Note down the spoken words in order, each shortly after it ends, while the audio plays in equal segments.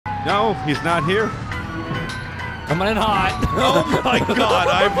No, he's not here. Coming in hot. Oh my god,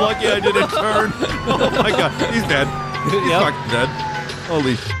 I'm lucky I didn't turn. Oh my god, he's dead. He's fucking dead.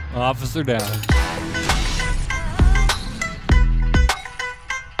 Holy shit. Officer down.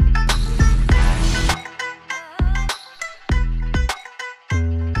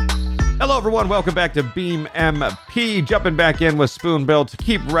 Hello everyone, welcome back to BeamMP. Jumping back in with Spoonbill to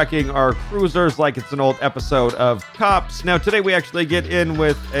keep wrecking our cruisers like it's an old episode of Cops. Now today we actually get in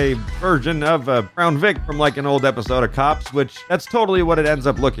with a version of Crown Vic from like an old episode of Cops, which that's totally what it ends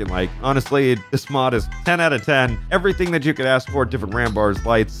up looking like. Honestly, this mod is 10 out of 10. Everything that you could ask for, different ram bars,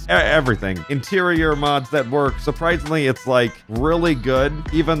 lights, everything. Interior mods that work. Surprisingly, it's like really good,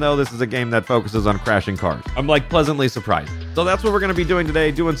 even though this is a game that focuses on crashing cars. I'm like pleasantly surprised. So that's what we're going to be doing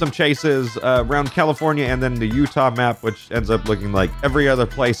today, doing some chases around California and then the Utah map, which ends up looking like every other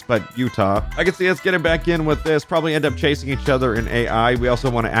place but Utah. I can see us getting back in with this, probably end up chasing each other in AI. We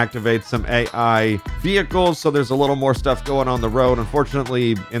also want to activate some AI vehicles, so there's a little more stuff going on the road.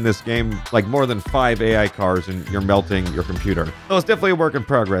 Unfortunately, in this game, like more than 5 AI cars and you're melting your computer. So it's definitely a work in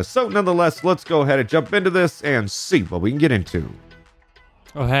progress. So nonetheless, let's go ahead and jump into this and see what we can get into.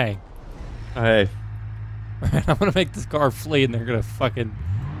 Oh, hey. Hey. I'm gonna make this car flee and they're gonna fucking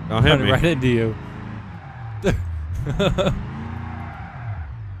Don't hit run me. right into you.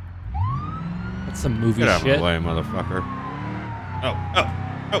 That's some movie Get out of shit. my way, motherfucker.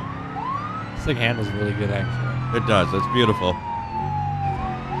 Oh. This thing handles really good, actually. It does. It's beautiful.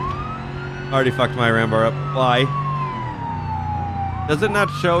 Already fucked my rambar up. Why? Does it not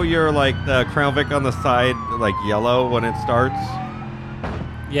show your, like, the Crown Vic on the side, like, yellow when it starts?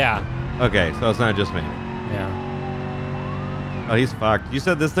 Yeah. Okay, so it's not just me. Yeah. Oh, he's fucked. You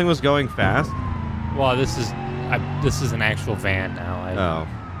said this thing was going fast? Well, this is an actual van now. I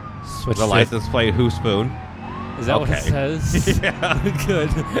switched The it. license plate Who Spoon? Is that what it says? Yeah.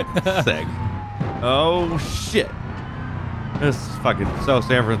 Good. Sick. Oh, shit. This is fucking so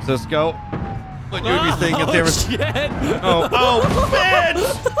San Francisco. What you would be saying in San Francisco? Shit. Oh, bitch!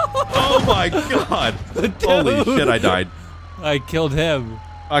 Oh my god! Holy shit, I died. I killed him.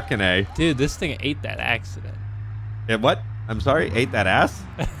 Fucking A. Dude, this thing ate that accident. Yeah, what? I'm sorry? Ate that ass?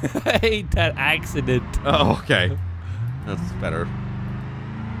 Ate that accident. Oh, okay. That's better.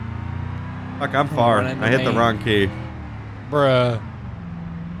 Fuck, I'm far. I hit the wrong key. Bruh.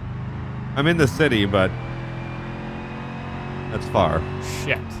 I'm in the city, but that's far.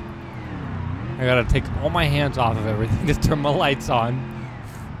 Shit. I gotta take all my hands off of everything to turn my lights on.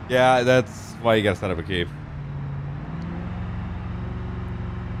 Yeah, that's why you gotta set up a key.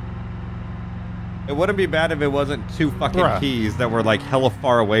 It wouldn't be bad if it wasn't 2 fucking keys that were like hella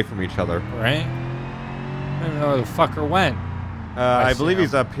far away from each other. Right? I don't even know where the fucker went. I believe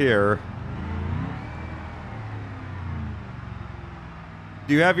he's up here.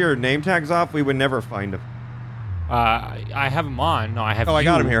 Do you have your name tags off? We would never find him. I have him on. No, I have Oh, you. I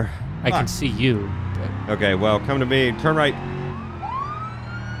got him here. I can see you. But... Okay, well, come to me. Turn right.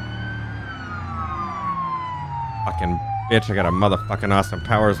 Fucking bitch, I got a motherfucking Austin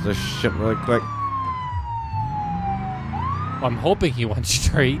Powers this shit really quick. Well, I'm hoping he went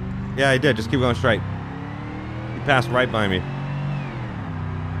straight. Yeah, I did. Just keep going straight. He passed right by me.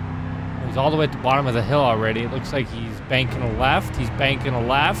 He's all the way at the bottom of the hill already. It looks like he's banking a left. He's banking a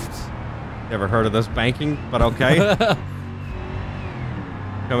left. Never heard of this banking, but okay.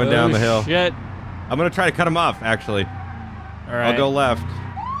 Coming down the hill. Shit. I'm going to try to cut him off, actually. All right. I'll go left.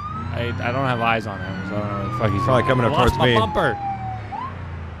 I don't have eyes on him, so I don't know what the fuck he's Probably coming up towards me. I lost my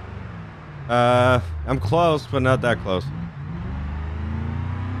bumper. I'm close, but not that close.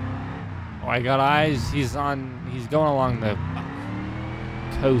 Oh, I got eyes. He's going along the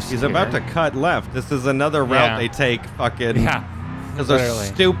coast. He's here. about to cut left. This is another route they take, fucking. Yeah. Because they're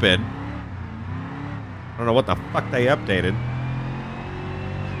stupid. I don't know what the fuck they updated.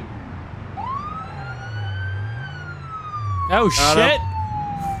 Oh, shit.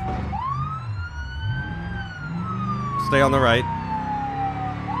 Stay on the right.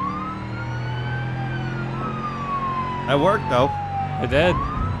 That worked, though. I did.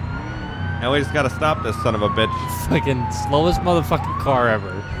 Now we just gotta stop this son of a bitch. Fucking slowest motherfucking car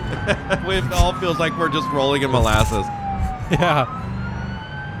ever. It all feels like we're just rolling in molasses. Yeah.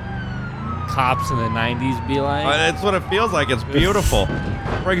 Cops in the 90s be like. It's what it feels like. It's beautiful.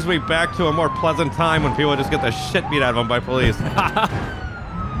 Brings me back to a more pleasant time when people just get the shit beat out of them by police.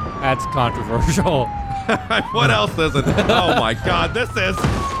 That's controversial. What else isn't? Oh my god, this is...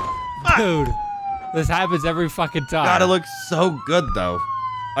 Dude, this happens every fucking time. God, it looks so good, though.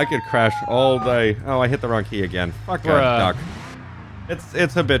 I could crash all day. Oh, I hit the wrong key again. Fuck that duck.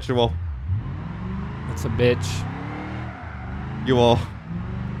 It's habitual. It's a bitch. You will.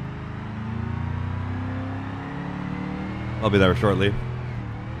 I'll be there shortly.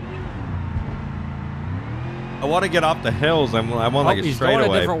 I want to get off the hills. I want like a he's straightaway.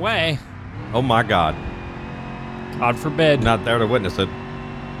 going a different way. Oh my God. God forbid. Not there to witness it.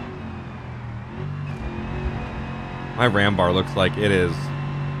 My ram bar looks like it is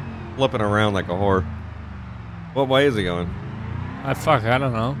flipping around like a whore. What way is he going? I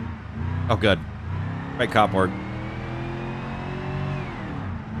don't know. Oh, good. Right cop work.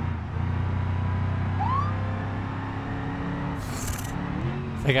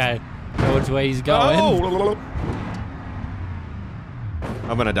 I think I know which way he's going. Oh!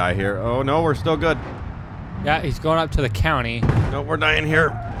 I'm gonna die here. Oh no, we're still good. Yeah, he's going up to the county. No, we're dying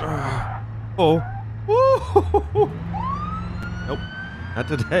here. Oh. Woo. Nope. Not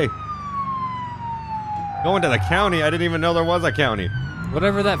today. Going to the county? I didn't even know there was a county.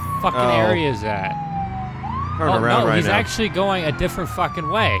 Whatever that fucking area is at. Turn around right he's now. actually going a different fucking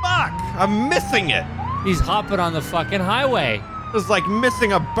way. Fuck! I'm missing it. He's hopping on the fucking highway. It's like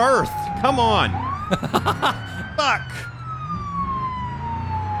missing a birth. Come on. Fuck.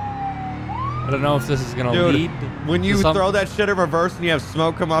 I don't know if this is gonna Dude, lead. when you to throw that shit in reverse and you have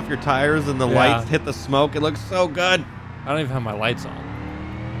smoke come off your tires and the lights hit the smoke, it looks so good. I don't even have my lights on.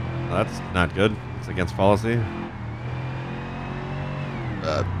 Well, that's not good. It's against policy.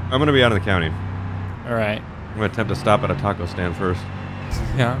 I'm gonna be out of the county. All right. I'm gonna attempt to stop at a taco stand first.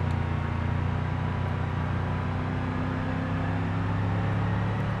 Yeah.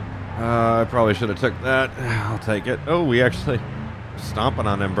 I probably should have took that. I'll take it. Oh, we actually stomping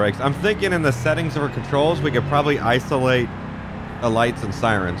on them brakes. I'm thinking in the settings of our controls, we could probably isolate the lights and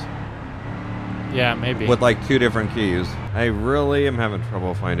sirens. Yeah, maybe. With like 2 different keys. I really am having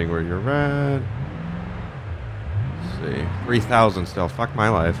trouble finding where you're at. Let's see. 3,000 still. Fuck my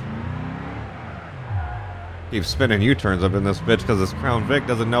life. Keep spinning U-turns up in this bitch because this Crown Vic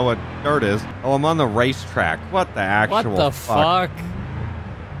doesn't know what dirt is. Oh, I'm on the racetrack. What the actual What the fuck?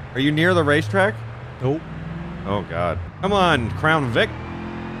 Are you near the racetrack? Nope. Oh, God. Come on, Crown Vic.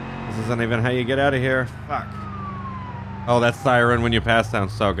 This isn't even how you get out of here. Fuck. Oh, that siren when you pass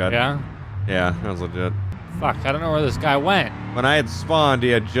sounds so good. Yeah? Yeah, that was legit. Fuck, I don't know where this guy went. When I had spawned, he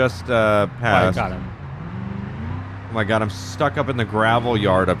had just Oh, I passed. got him. Oh my God, I'm stuck up in the gravel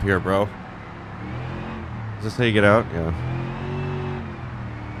yard up here, bro. Is this how you get out? Yeah.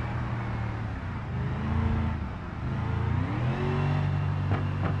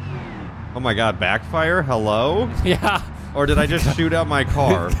 Oh my God, backfire? Hello? Yeah. Or did I just shoot out my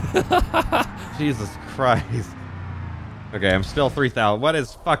car? Jesus Christ. Okay, I'm still 3,000. What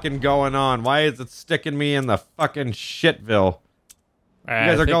is fucking going on? Why is it sticking me in the fucking shitville? You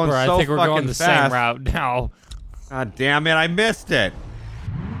guys are going so I think we're fucking going the fast. same route now. God damn it, I missed it.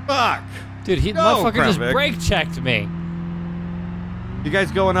 Fuck. Dude, the No, motherfucker Crown just Vic. brake checked me. You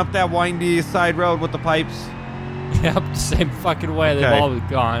guys going up that windy side road with the pipes? Yep, the same fucking way they've Okay. all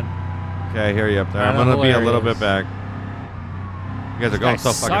gone. Okay, I hear you up there. I'm Kinda gonna be a little hilarious. bit back. You guys are going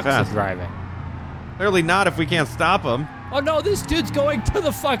so fucking Sucks at fast. driving. Clearly not if we can't stop him. Oh no, this dude's going to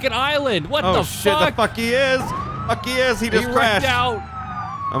the fucking island. What Oh the shit, fuck? the fuck he is. Fuck he is. He just He crashed. wrecked out.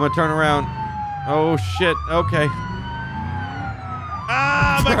 I'm gonna turn around. Oh shit, okay.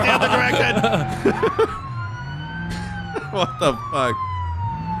 Ah, I'm in the other direction. What the fuck?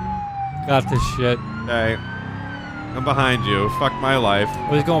 Got this shit. Okay. I'm behind you. Fuck my life.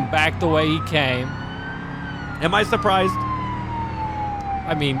 He's going back the way he came. Am I surprised?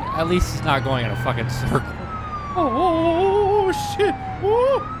 I mean, at least he's not going in a fucking circle. Oh shit.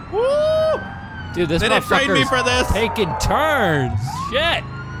 Woo, woo. Dude, this They didn't train me motherfucker's for this. taking turns. Shit.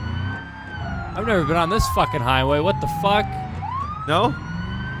 I've never been on this fucking highway. What the fuck? No?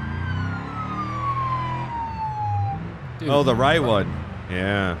 Dude, Oh, the right one.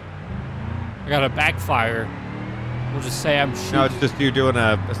 Yeah. I got a backfire. We'll just say I'm shooting. No, it's just you doing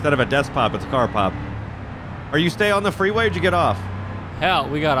instead of a desk pop, it's a car pop. Are you stay on the freeway or did you get off? Hell,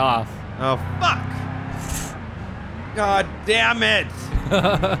 we got off. Oh, fuck. God damn it.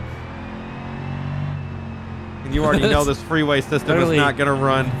 And you already know this freeway system is Literally. not going to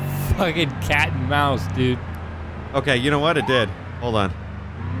run. Fucking cat and mouse, dude. Okay, you know what? It did. Hold on.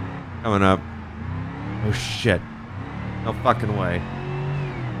 Coming up. Oh, shit. No fucking way.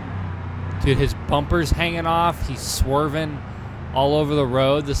 Dude, his bumper's hanging off. He's swerving all over the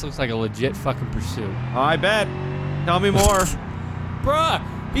road. This looks like a legit fucking pursuit. Oh, I bet. Tell me more. Bruh,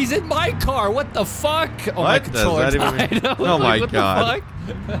 he's in my car. What the fuck? Oh, my What does controller that even died. mean? I was Oh, like, my what God.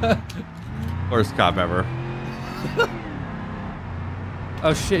 the fuck? Worst cop ever.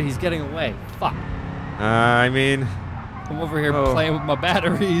 Oh, shit, he's getting away. Fuck. I mean, I'm over here Oh. playing with my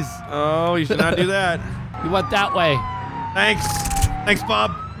batteries. oh, you should not do that. You went that way. Thanks. Thanks, Bob.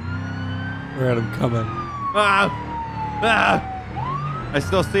 We're at him coming. Ah. Ah! I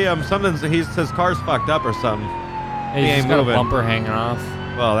still see him. His car's fucked up or something. He's He ain't just got moving. a bumper hanging off.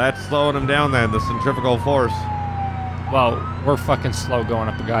 Well, that's slowing him down then, the centrifugal force. Well, we're fucking slow going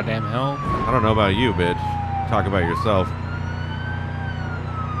up a goddamn hill. I don't know about you, bitch. Talk about yourself.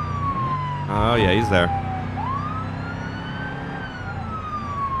 Oh, yeah, he's there.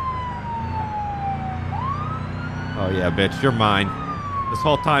 Oh, yeah, bitch, you're mine. This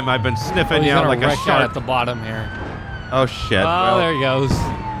whole time I've been sniffing you out like a wreck out shark. at the bottom here. Oh, shit. Oh, Well, there he goes.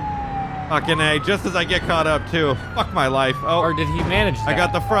 fucking A, just as I get caught up, too. Fuck my life. Oh, Or did he manage that? I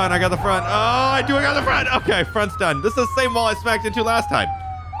got the front. Oh, I got the front. Okay, front's done. This is the same wall I smacked into last time.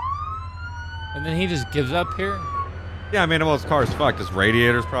 And then he just gives up here? Yeah, I mean, well, his car's fucked. His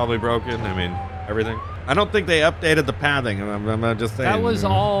radiator's probably broken. I mean, everything. I don't think they updated the pathing. I'm just saying. That was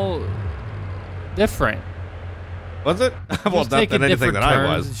all different. Was it? Well, Just not taking than anything different that I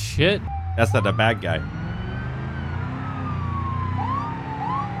turns and was. Shit. That's not a bad guy.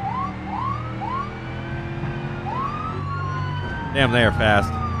 Damn, they are fast.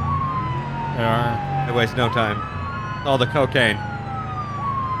 They are. They waste no time. All the cocaine.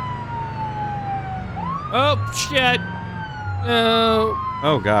 Oh, shit. No.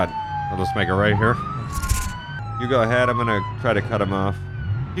 Oh, God. I'll just make it right here. You go ahead. I'm going to try to cut him off.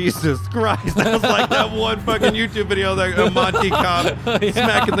 Jesus Christ. That was like that one fucking YouTube video that a Monty cop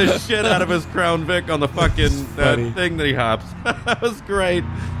smacking the shit out of his Crown Vic on the fucking thing that he hops. That was great.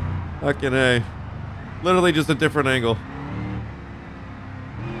 Fucking A. Literally just a different angle.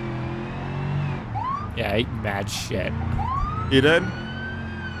 Yeah, he mad shit. You did?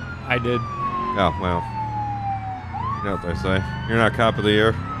 I did. Oh, well. You know what they say. You're not cop of the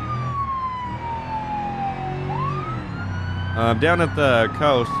year. Down at the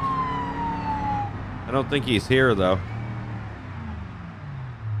coast. I don't think he's here, though.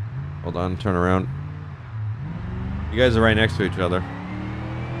 Hold on, turn around. You guys are right next to each other.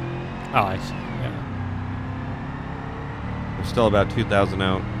 Oh, I see. Yeah. We're still about 2,000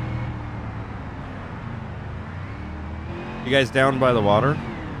 out. You guys down by the water?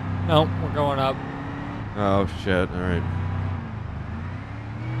 No, we're going up. Oh, shit. All right.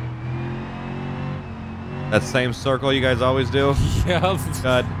 That same circle you guys always do? Yeah.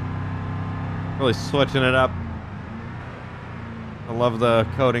 God. Really switching it up. I love the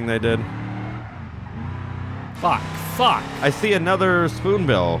coating they did. Fuck. I see another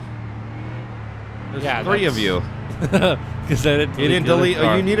spoonbill. There's Yeah, three of you. Because I didn't. You didn't the other delete.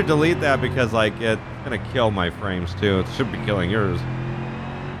 car. You need to delete that because like it's gonna kill my frames too. It should be killing yours.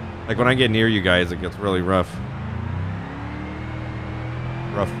 Like when I get near you guys, it gets really rough.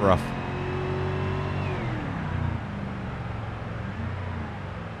 Rough.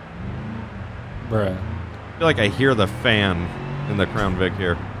 Bruh. I feel like I hear the fan in the Crown Vic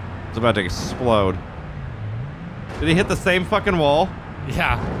here. It's about to explode. Did he hit the same fucking wall?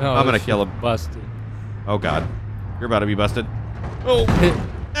 Yeah. No, I'm gonna this kill shit's him. Busted. Oh god. You're about to be busted. Oh,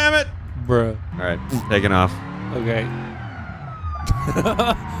 damn it! Bruh. Alright, taking off. Okay.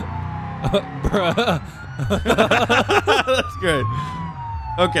 Bruh. That's great.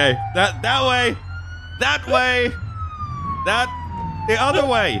 Okay, that way, the other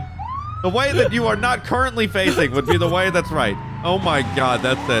way. The way that you are not currently facing would be the way that's right. Oh my god,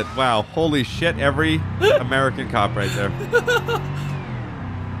 that's it. Wow, holy shit, every American cop right there.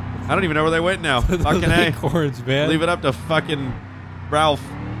 I don't even know where they went now. Fucking A. Acorns, man. Leave it up to fucking Ralph.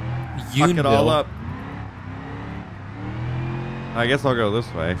 Fuck it all up. I guess I'll go this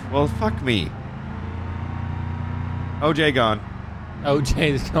way. Well, fuck me. OJ gone.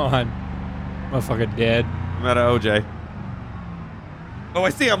 OJ's gone. Motherfucker dead. I'm out of OJ. Oh, I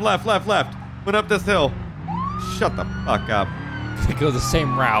see him. Left. Went up this hill. Shut the fuck up. Gonna go the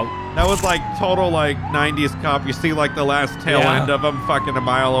same route. That was like total like 90s cop. You see like the last tail end of him fucking a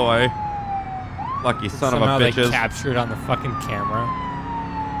mile away. Lucky son Somehow of a bitches. they captured on the fucking camera.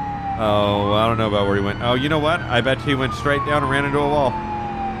 Oh, I don't know about where he went. Oh, you know what? I bet he went straight down and ran into a wall.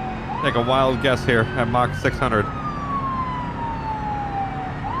 Take a wild guess here at Mach 600.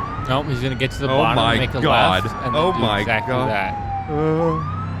 Nope, he's gonna get to the Oh bottom my and make a God. left. And Oh do my exactly God. that.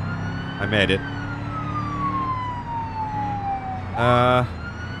 I made it.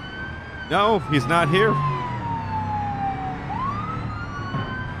 No, he's not here.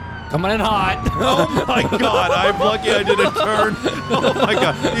 Coming in hot. Oh my god, I'm lucky I didn't turn. Oh my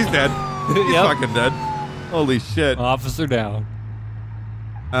god, he's dead. He's Yep. fucking dead. Holy shit. Officer down.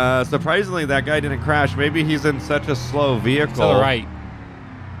 Surprisingly, that guy didn't crash. Maybe he's in such a slow vehicle. To the right.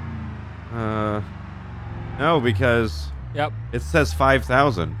 No, because Yep. it says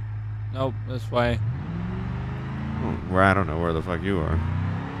 5,000. Nope, this way. Where I don't know where the fuck you are.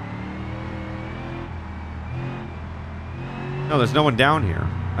 No, there's no one down here.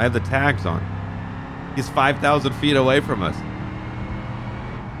 I have the tags on. He's 5,000 feet away from us. What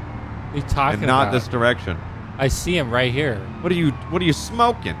are you talking and not about? this direction. I see him right here. What are you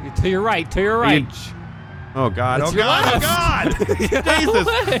smoking? To your right, to your right. Oh God, It's oh your God, left. oh God! Jesus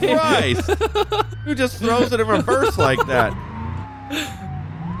Christ! Who just throws it in reverse like that?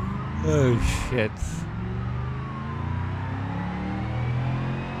 Oh shit.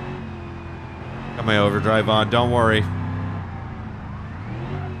 Got my overdrive on, don't worry.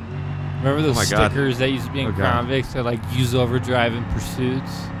 Remember those Oh my God. stickers that used to be in Oh God. Crown Vic that like use overdrive in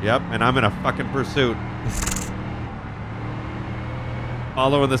pursuits? Yep, and I'm in a fucking pursuit.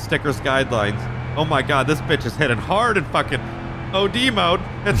 Following the stickers guidelines. Oh my God, this bitch is hitting hard in fucking OD mode.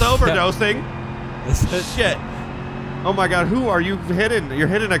 It's overdosing. Shit. Oh my God, who are you hitting? You're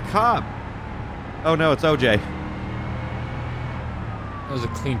hitting a cop. Oh no, it's OJ. That was a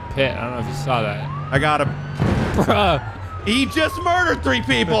clean pit. I don't know if you saw that. I got him. Bruh. He just murdered 3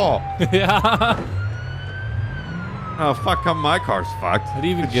 people. Yeah. Oh fuck, come my car's fucked. How do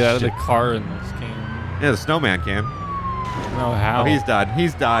you even get out of the car in this game? Yeah, the snowman can. I don't know how. Oh, he's done.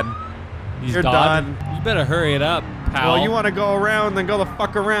 He's done. He's You're done. done. You better hurry it up, pal. Well, you want to go around, then go the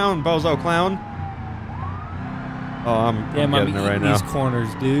fuck around, bozo clown. Oh, I'm Damn, I'm getting eating it right now. these corners,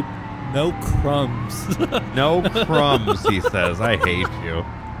 dude. No crumbs. No crumbs, he says. I hate you.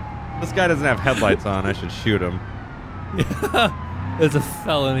 This guy doesn't have headlights on. I should shoot him. Yeah, it's a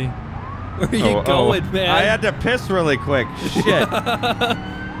felony. Where are you going, man? I had to piss really quick. Shit. Let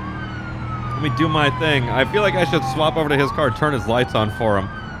me do my thing. I feel like I should swap over to his car and turn his lights on for him.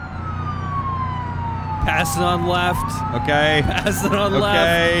 Passing on left. Okay. Passing on left.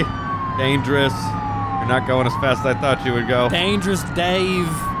 Okay. Dangerous. You're not going as fast as I thought you would go. Dangerous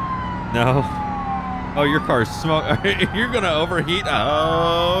Dave. No. Oh, your car's smoke. You're gonna overheat.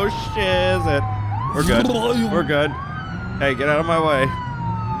 Oh, shiz it. We're good. We're good. Hey, get out of my way.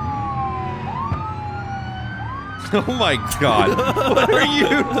 Oh my God. What are you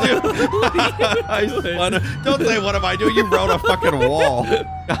doing? Don't say what am I doing? You rode a fucking wall.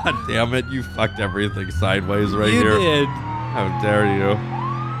 God damn it. You fucked everything sideways right here. You did. How dare you?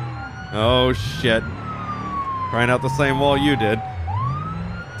 Oh shit. Trying out the same wall you did.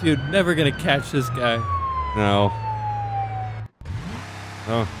 Dude, never gonna catch this guy. No.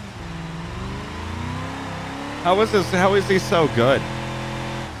 Oh. How is he so good?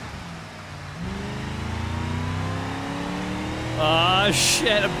 Ah,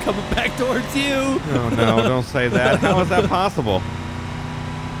 shit, I'm coming back towards you. Oh no, don't say that. How is that possible?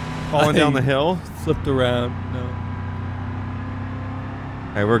 Falling down the hill? Flipped around. No.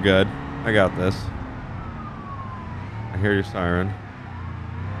 Hey, we're good. I got this. I hear your siren.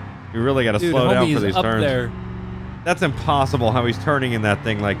 You really got to slow down for these up turns. There. That's impossible how he's turning in that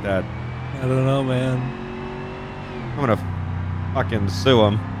thing like that. I don't know, man. I'm gonna fucking sue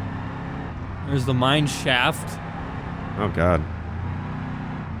him. There's the mine shaft. Oh God.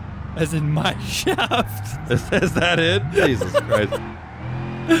 As in my shaft. Is that it? Jesus Christ.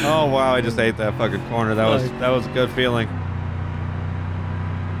 Oh wow, I just ate that fucking corner. That was a good feeling.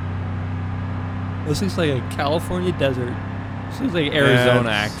 This looks like a California desert. This looks like Arizona,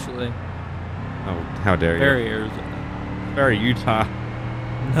 actually. Oh, how dare you. Very Arizona. Very Utah.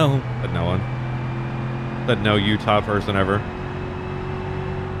 No. But no one. Said no Utah person ever.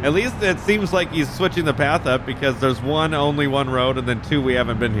 At least it seems like he's switching the path up because there's only one road and then 2 we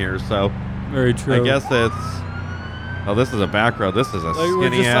haven't been here, so. Very true. I guess it's. Oh, this is a back road. This is a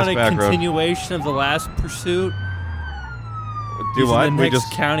skinny ass back road. We're just on a continuation of the last pursuit. Do what? The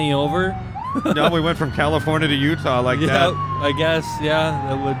next county over. No, we went from California to Utah like that. I guess, yeah,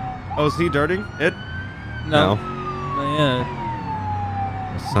 that would. Oh, is he dirting it? No. Not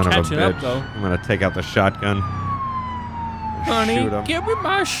yet. Son of a Catching up, bitch. though. I'm gonna take out the shotgun. Honey, Shoot him. give me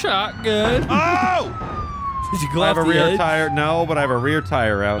my shotgun. Oh! Did you go I off have a the rear edge? tire. No, but I have a rear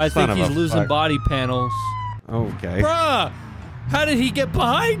tire out. I Son think of he's a losing fuck. body panels. Okay. Bruh! How did he get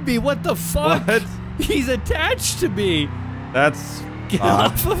behind me? What the fuck? What? He's attached to me. That's Get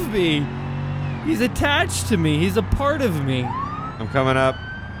odd. off of me. He's attached to me. He's a part of me. I'm coming up.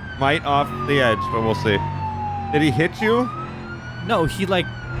 Might off the edge, but we'll see. Did he hit you? No, he like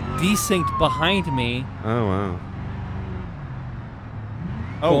desynced behind me. Oh, wow.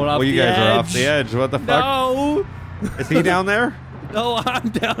 Oh, Going off well, you the guys are off edge. the edge. What the fuck? No! Is he down there? No, I'm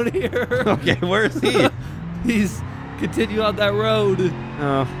down here. Okay, where is he? He's continue on that road.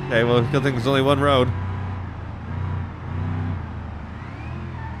 Oh, okay, well, good thing there's only one road.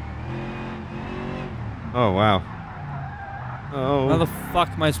 Oh, wow. How Oh. the fuck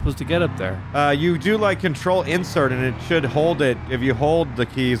am I supposed to get up there? You do like control insert and it should hold it. If you hold the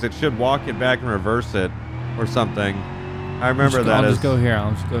keys, it should walk it back and reverse it or something. I remember that. I'll just go here.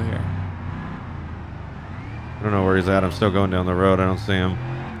 I'll just go here. I don't know where he's at. I'm still going down the road. I don't see him.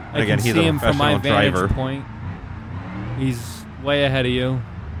 And I again, can he's see a him from my professional vantage driver. point. He's way ahead of you.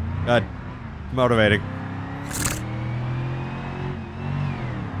 God, motivating.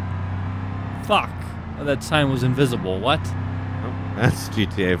 Fuck. Oh, that sign was invisible. What? Oh, that's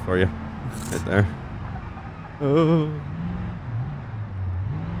GTA for you. Right there. Oh.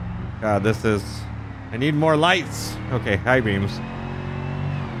 God, this is... I need more lights. Okay, high beams.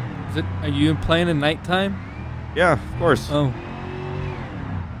 Are you playing at nighttime? Yeah, of course. Oh.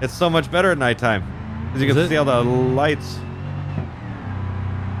 It's so much better at nighttime. Because you Is can it? see all the lights.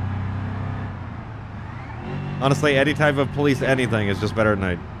 Honestly, any type of police anything is just better at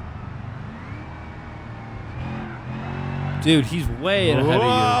night. Dude, he's way ahead of you.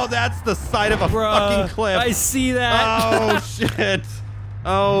 Whoa, that's the side of a fucking cliff. I see that. Oh, shit.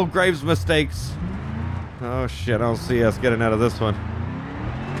 Oh, Graves mistakes. Oh, shit. I don't see us getting out of this one.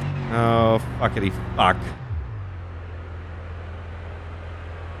 Oh, fuckity fuck.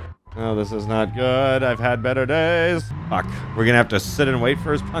 Oh, this is not good. I've had better days. Fuck. We're gonna have to sit and wait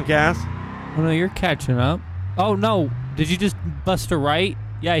for his punk ass? Oh, no, you're catching up. Oh, no. Did you just bust a right?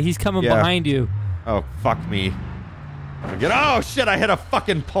 Yeah, he's coming behind you. Oh, fuck me. Oh, shit. I hit a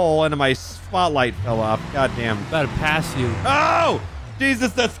fucking pole and my spotlight fell off. God damn. About to pass you. Oh!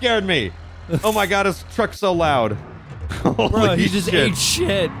 Jesus, that scared me. Oh my god, his truck's so loud. Holy Bro, he just shit. ate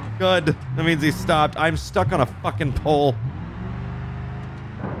shit. Good. That means he stopped. I'm stuck on a fucking pole.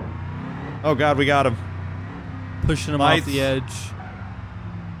 Oh god, we got him. Pushing him Lights. off the edge.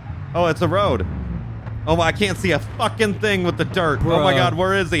 Oh, it's a road. Oh, I can't see a fucking thing with the dirt. Bruh. Oh my god,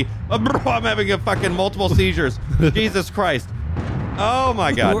 where is he? Oh, I'm having a fucking multiple seizures. Jesus Christ. Oh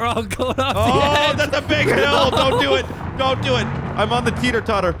my god. We're all going off the edge. That's a big hill. Don't do it. Don't do it. I'm on the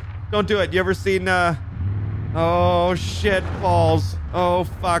teeter-totter. Don't do it. You ever seen, oh shit, falls. Oh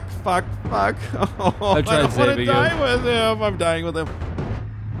fuck, fuck, fuck. Oh, I don't want to die with him. I'm dying with him.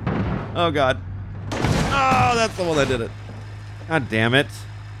 Oh god. Oh, that's the one that did it. God damn it.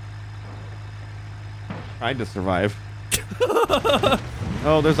 Tried to survive.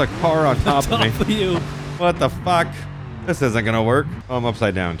 Oh, there's a car on top of me. Of you. What the fuck? This isn't gonna work. Oh, I'm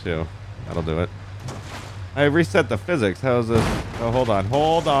upside down too. That'll do it. I reset the physics. How's this? Oh, hold on.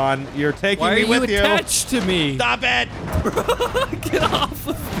 Hold on. You're taking me with you. Why are you attached to me? Stop it! Get off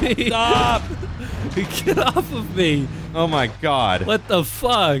of me. Stop! Get off of me. Oh my god. What the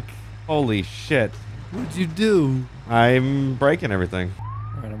fuck? Holy shit. What'd you do? I'm breaking everything.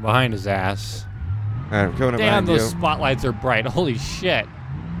 All right, I'm behind his ass. Alright, I'm coming Damn, behind those you. spotlights are bright. Holy shit.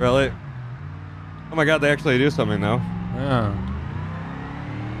 Really? Oh my god, they actually do something though. Yeah.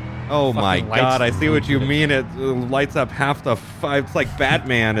 Oh my Fucking lights god, I see what you stupid. mean. It lights up half the five. It's like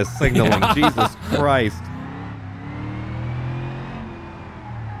Batman is signaling. Yeah. Jesus Christ.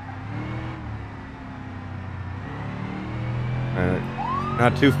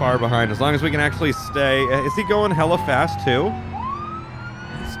 Not too far behind. As long as we can actually stay. Is he going hella fast too?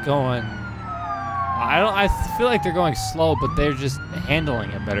 It's going. I feel like they're going slow, but they're just handling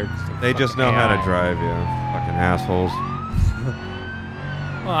it better. 'cause they're They just know fucking how to AI. drive, yeah. Fucking assholes.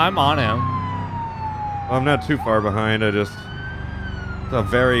 Well, I'm on him. Well, I'm not too far behind. It's a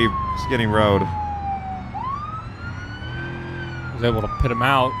very skinny road. I was able to pit him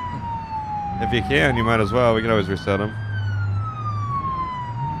out. If you can, you might as well. We can always reset them.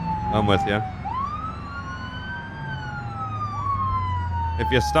 I'm with you.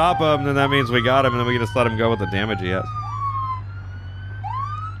 If you stop him, then that means we got him, and then we can just let him go with the damage he has.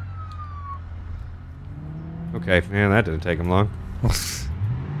 Okay, man, that didn't take him long.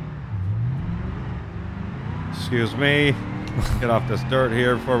 Excuse me. Get off this dirt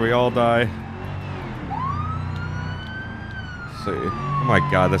here before we all die. Let's see. Oh my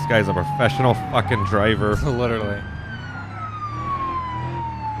god, this guy's a professional fucking driver. Literally.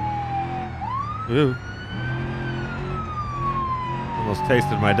 Ooh. Almost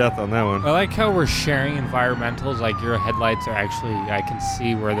tasted my death on that one. I like how we're sharing environmentals. Like your headlights are actually, I can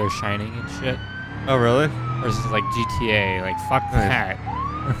see where they're shining and shit. Oh, really? Versus like GTA. Like fuck Nice. that.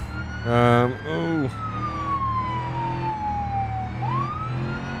 Oh.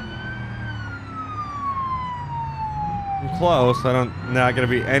 I'm close. I'm not gonna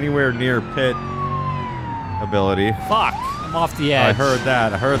be anywhere near pit ability. Fuck. I'm off the edge. I heard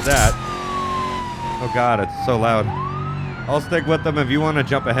that. I heard that. Oh god, it's so loud. I'll stick with them if you want to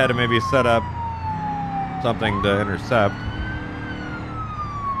jump ahead and maybe set up something to intercept.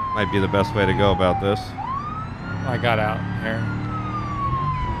 Might be the best way to go about this. I got out here.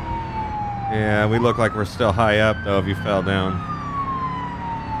 Yeah, we look like we're still high up though if you fell down.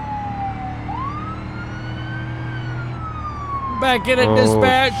 back in it,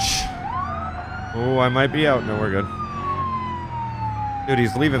 dispatch. Oh, I might be out. No, we're good. Dude,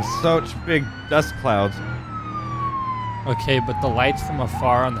 he's leaving such big dust clouds. Okay, but the lights from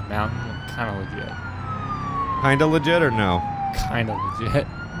afar on the mountain look kind of legit. Kinda legit or no? Kind of legit.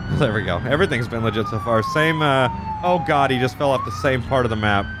 There we go. Everything's been legit so far. Same, oh god, he just fell off the same part of the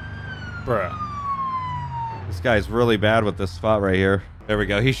map. Bruh. This guy's really bad with this spot right here. There we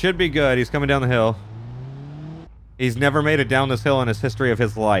go. He should be good. He's coming down the hill. He's never made it down this hill in his history of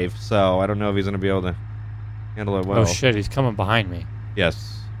his life, so I don't know if he's going to be able to handle it well. Oh shit, he's coming behind me.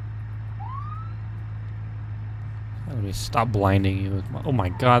 Yes. Let me stop blinding you with my... Oh my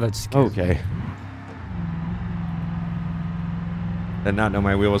god, that's scary. Okay. Did not know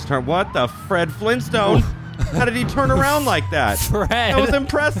my wheel was turned. What the Fred Flintstone? How did he turn around like that? Fred. That was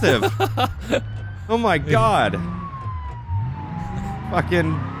impressive. Oh my god.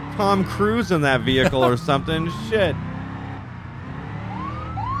 Fucking Tom Cruise in that vehicle or something. Shit.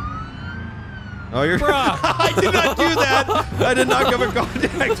 Oh, you're... I did not do that. I did not come in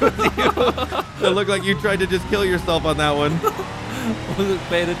contact with you. It looked like you tried to just kill yourself on that one. Wasn't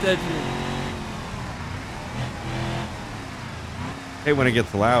paying attention. Hey, when it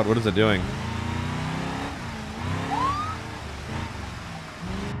gets loud, what is it doing?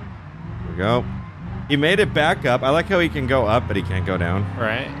 There we go. He made it back up. I like how he can go up, but he can't go down.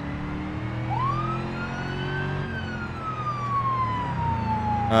 Right.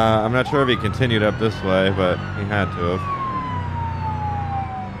 I'm not sure if he continued up this way, but he had to have.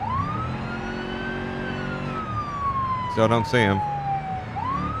 Still don't see him.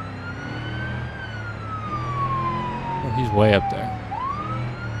 Oh, he's way up there.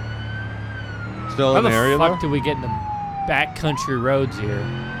 Still in the area, How the though? fuck do we get into backcountry roads here?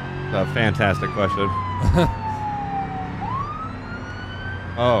 A fantastic question.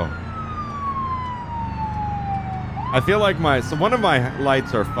 Oh. I feel like one of my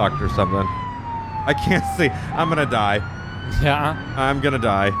lights are fucked or something. I can't see. I'm gonna die. Yeah. I'm gonna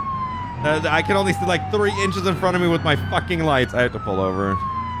die. I can only see like 3 inches in front of me with my fucking lights. I have to pull over and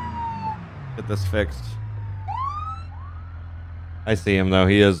get this fixed. I see him though.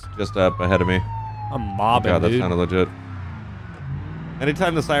 He is just up ahead of me. I'm mobbing, God, that dude. sounded legit.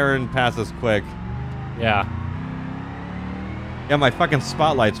 Anytime the siren passes quick. Yeah. Yeah, my fucking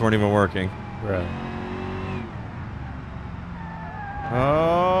spotlights weren't even working. Bro.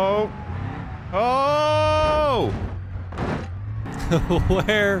 Oh. Oh!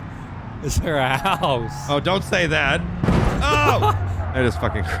 Where is there a house? Oh, don't say that. Oh! I just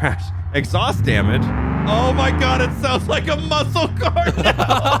fucking crashed. Exhaust damage? Oh my god, it sounds like a muscle car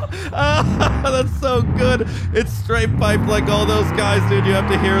now! That's so good. It's straight pipe like all those guys, dude. You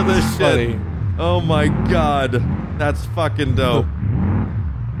have to hear this shit. Funny. Oh my god. That's fucking dope.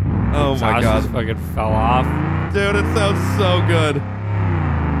 Oh my Exhaust god. just fucking fell off. Dude, it sounds so good.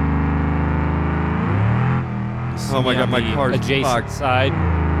 Oh my god, my car's adjacent fucked. side.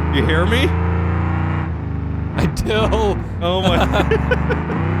 You hear me? I do. Oh my.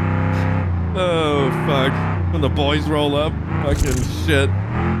 Oh fuck. When the boys roll up. Fucking shit.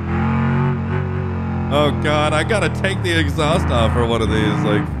 Oh god, I gotta take the exhaust off for one of these.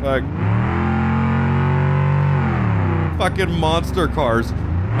 Like, fuck. Fucking monster cars.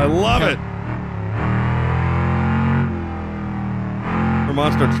 I love it. Or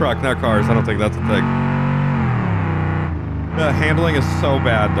monster truck, not cars. I don't think that's a thing. The handling is so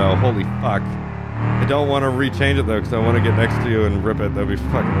bad though. Holy fuck. I don't want to rechange it though, because I want to get next to you and rip it. That'd be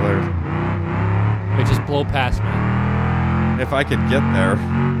fucking hilarious. Wait, just blow past me. If I could get there.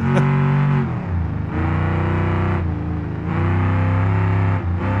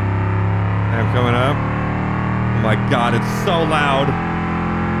 I'm coming up. Oh my god, it's so loud.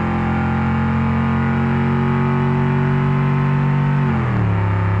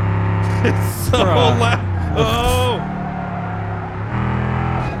 It's so loud. Oh!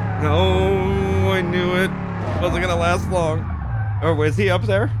 No, I knew it. Wasn't gonna last long. Oh, is he up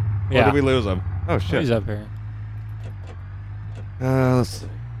there? Yeah. Or did we lose him? Oh shit. He's up here. Let's see.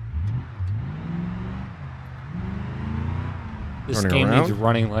 This Turning game around? needs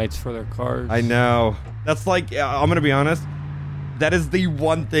running lights for their cars. I know. That's like, I'm gonna be honest. That is the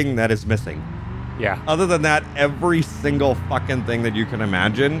one thing that is missing. Yeah. Other than that, every single fucking thing that you can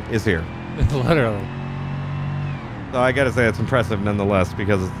imagine is here. Literally. So I gotta say it's impressive nonetheless,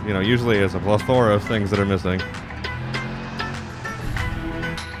 because, you know, usually there's a plethora of things that are missing.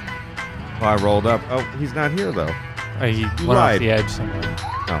 Oh, I rolled up. Oh, he's not here though. He went lied. off the edge somewhere.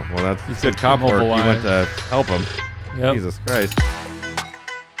 Oh, well, that's He's good cop work. You immobilized. went to help him. Yep. Jesus Christ.